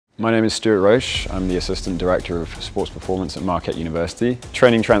My name is Stuart Roche. I'm the Assistant Director of Sports Performance at Marquette University.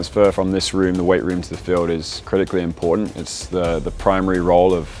 Training transfer from this room, the weight room, to the field is critically important. It's the primary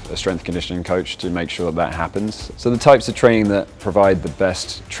role of a strength conditioning coach to make sure that that happens. So the types of training that provide the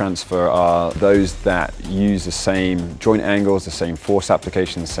best transfer are those that use the same joint angles, the same force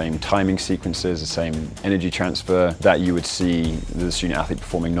application, the same timing sequences, the same energy transfer that you would see the student athlete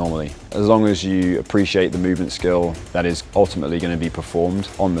performing normally. As long as you appreciate the movement skill that is ultimately going to be performed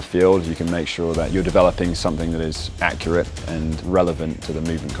on the field, you can make sure that you're developing something that is accurate and relevant to the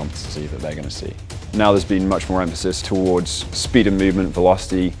movement competency that they're going to see. Now there's been much more emphasis towards speed of movement,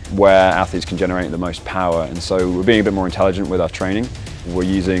 velocity, where athletes can generate the most power, and so we're being a bit more intelligent with our training. We're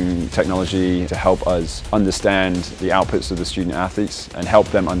using technology to help us understand the outputs of the student athletes and help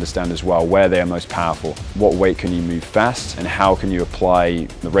them understand as well where they are most powerful. What weight can you move fast, and how can you apply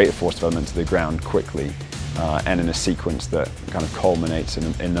the rate of force development to the ground quickly and in a sequence that kind of culminates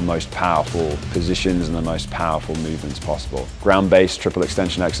in the most powerful positions and the most powerful movements possible. Ground-based triple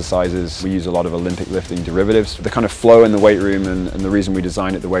extension exercises, we use a lot of Olympic lifting derivatives. The kind of flow in the weight room, and the reason we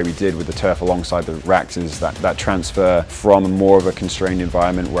designed it the way we did with the turf alongside the racks, is that transfer from more of a constrained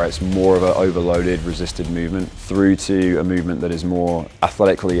environment where it's more of an overloaded, resisted movement through to a movement that is more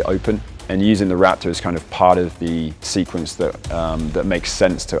athletically open. And using the Raptor as kind of part of the sequence that, that makes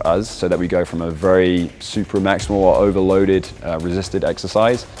sense to us, so that we go from a very super maximal or overloaded resisted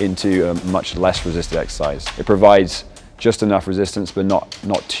exercise into a much less resisted exercise. It provides just enough resistance, but not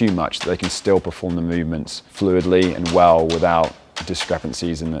too much, that they can still perform the movements fluidly and well without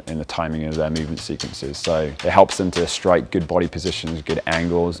discrepancies in the timing of their movement sequences. So it helps them to strike good body positions, good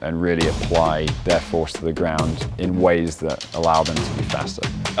angles, and really apply their force to the ground in ways that allow them to be faster.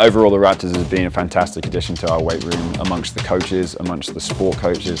 Overall, the Raptors has been a fantastic addition to our weight room amongst the coaches, amongst the sport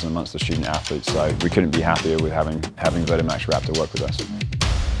coaches, and amongst the student athletes. So we couldn't be happier with having Vertimax Raptor work with us.